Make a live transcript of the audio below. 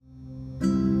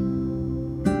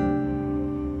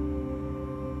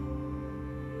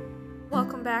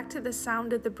welcome back to The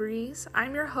Sound of the Breeze.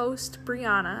 I'm your host,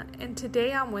 Brianna, and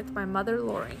today I'm with my mother,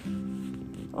 Lori.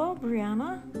 Hello,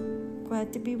 Brianna.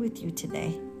 Glad to be with you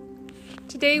today.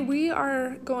 Today we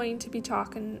are going to be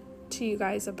talking to you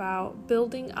guys about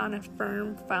building on a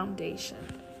firm foundation.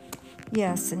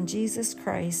 Yes, and Jesus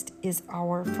Christ is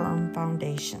our firm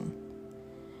foundation.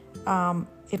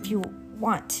 If you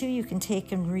want to, you can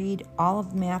take and read all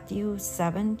of Matthew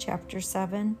 7, chapter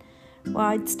 7. Well,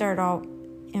 I'd start out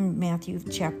in Matthew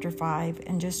chapter 5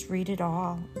 and just read it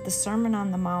all. The Sermon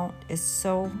on the Mount is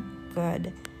so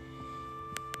good.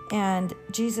 And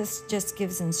Jesus just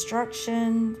gives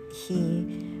instruction.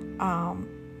 He's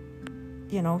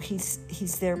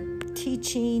there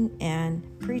teaching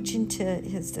and preaching to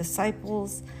his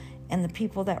disciples and the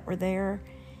people that were there.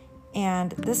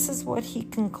 And this is what he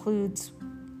concludes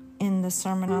in the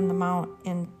Sermon on the Mount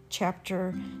in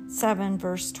chapter 7,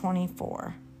 verse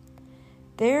 24.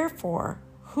 Therefore,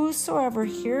 whosoever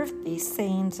heareth these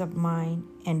sayings of mine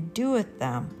and doeth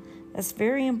them, that's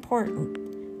very important,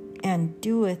 and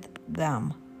doeth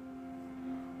them,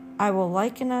 I will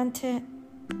liken unto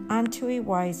a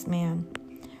wise man,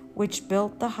 which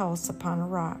built the house upon a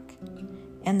rock.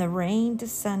 And the rain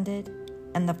descended,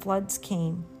 and the floods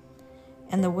came,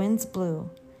 and the winds blew,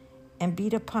 and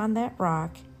beat upon that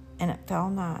rock, and it fell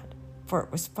not, for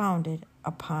it was founded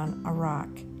upon a rock.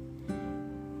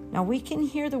 Now we can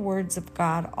hear the words of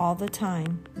God all the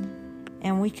time,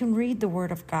 and we can read the Word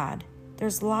of God.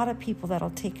 There's a lot of people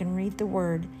that'll take and read the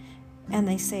Word, and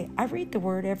they say, I read the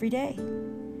Word every day,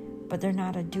 but they're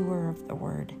not a doer of the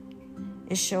Word.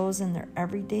 It shows in their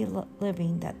everyday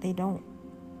living that they don't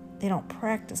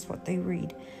practice what they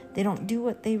read. They don't do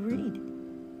what they read.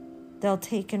 They'll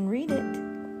take and read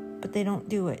it, but they don't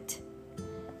do it.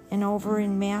 And over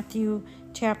in Matthew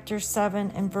chapter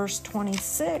 7 and verse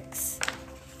 26,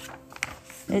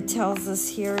 it tells us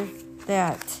here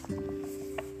that,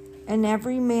 and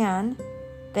every man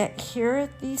that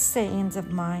heareth these sayings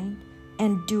of mine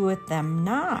and doeth them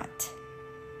not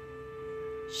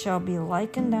shall be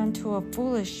likened unto a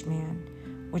foolish man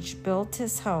which built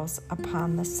his house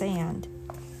upon the sand.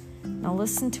 Now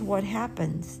listen to what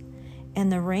happens. And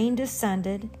the rain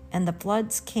descended, and the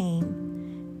floods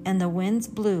came, and the winds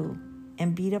blew,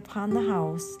 and beat upon the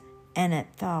house, and it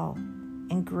fell,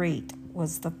 and great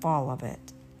was the fall of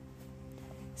it.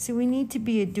 See, we need to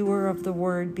be a doer of the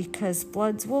word, because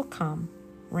floods will come,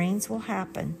 rains will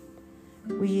happen.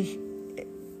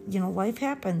 Life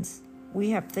happens.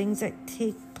 We have things that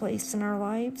take place in our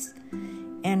lives,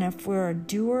 and if we're a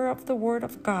doer of the word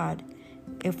of God,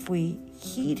 if we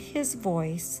heed his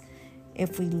voice,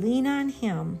 if we lean on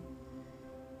him,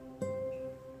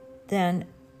 then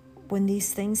when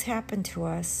these things happen to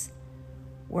us,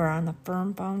 we're on a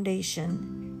firm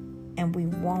foundation and we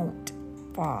won't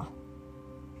fall.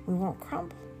 We won't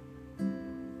crumble.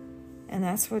 And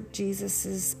that's what Jesus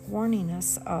is warning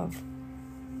us of,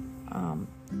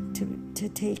 to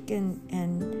take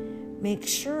and make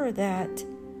sure that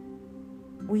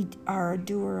we are a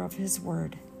doer of his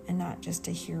word and not just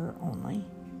a hearer only.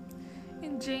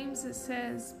 In James it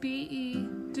says, Be ye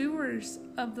doers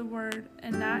of the word,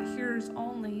 and not hearers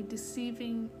only,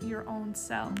 deceiving your own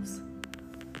selves.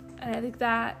 And I think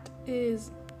that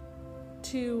is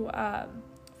to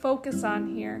focus on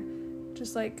here.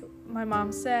 Just like my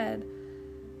mom said,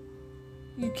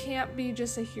 you can't be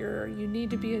just a hearer. You need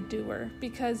to be a doer,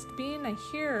 because being a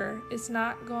hearer is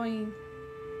not going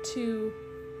to,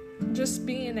 just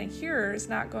being a hearer is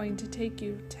not going to take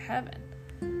you to heaven.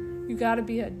 You got to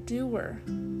be a doer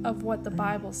of what the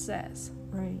Bible says.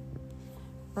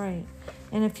 Right.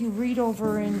 And if you read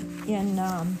over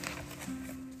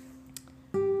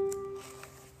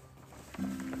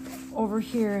over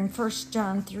here in 1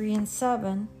 John 3 and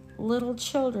 7, little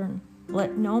children,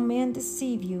 let no man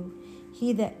deceive you.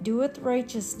 He that doeth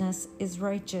righteousness is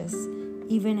righteous,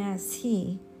 even as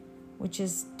he, which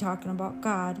is talking about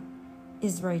God,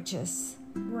 is righteous.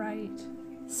 Right.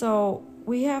 So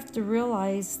we have to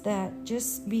realize that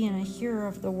just being a hearer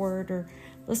of the word or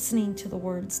listening to the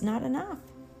word is not enough.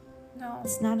 No.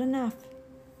 It's not enough.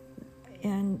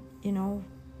 And,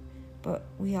 but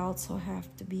we also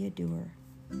have to be a doer.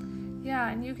 Yeah,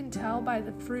 and you can tell by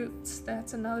the fruits.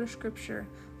 That's another scripture.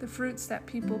 The fruits that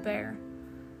people bear.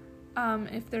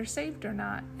 If they're saved or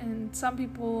not. And some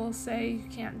people will say you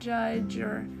can't judge,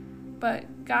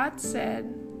 but God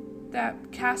said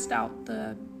that cast out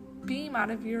the beam out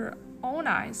of your own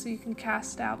eye so you can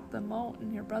cast out the mote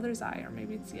in your brother's eye, or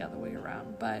maybe it's the other way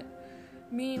around. But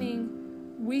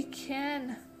meaning we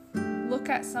can look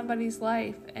at somebody's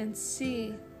life and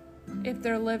see if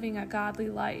they're living a godly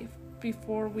life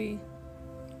before we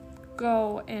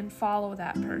go and follow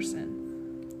that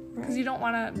person. Because you don't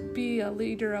want to be a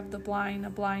leader of the blind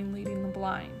leading the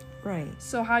blind. Right.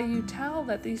 So how you tell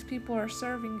that these people are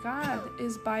serving God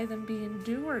is by them being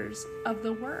doers of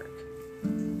the work,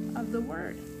 of the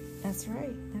word. That's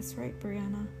right. That's right,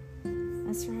 Brianna.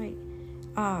 That's right.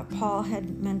 Paul had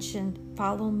mentioned,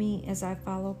 follow me as I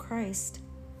follow Christ.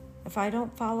 If I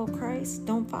don't follow Christ,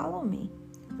 don't follow me.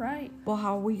 Right. Well,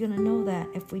 how are we going to know that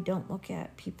if we don't look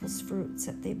at people's fruits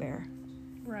that they bear?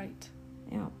 Right.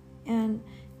 Yeah. And,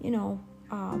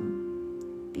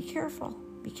 be careful.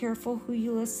 Be careful who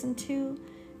you listen to.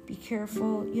 Be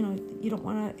careful, you don't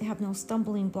want to have no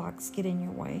stumbling blocks get in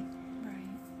your way.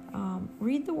 Right.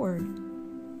 Read the word.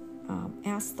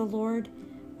 Ask the Lord.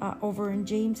 Over in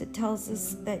James, it tells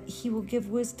us that he will give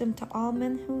wisdom to all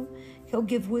men he'll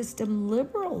give wisdom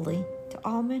liberally to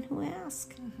all men who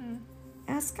ask. Mm-hmm.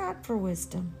 Ask God for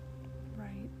wisdom.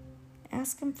 Right.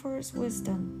 Ask him for his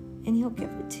wisdom, and he'll give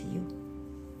it to you.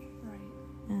 Right.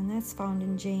 And that's found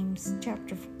in James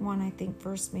chapter 1, I think,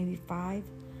 verse maybe 4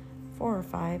 or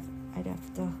 5. I'd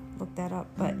have to look that up.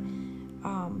 But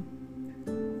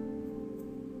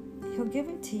he'll give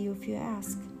it to you if you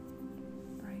ask.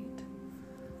 Right.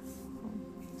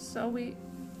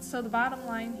 So the bottom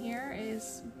line here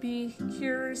is be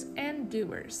hearers and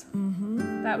doers.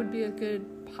 Mm-hmm. That would be a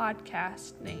good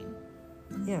podcast name.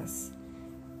 Yes.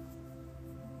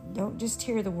 Don't just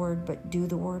hear the word, but do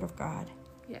the word of God.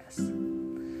 Yes.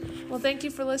 Well, thank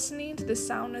you for listening to The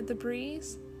Sound of the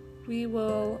Breeze. We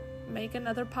will make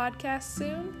another podcast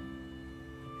soon.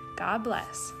 God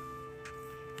bless.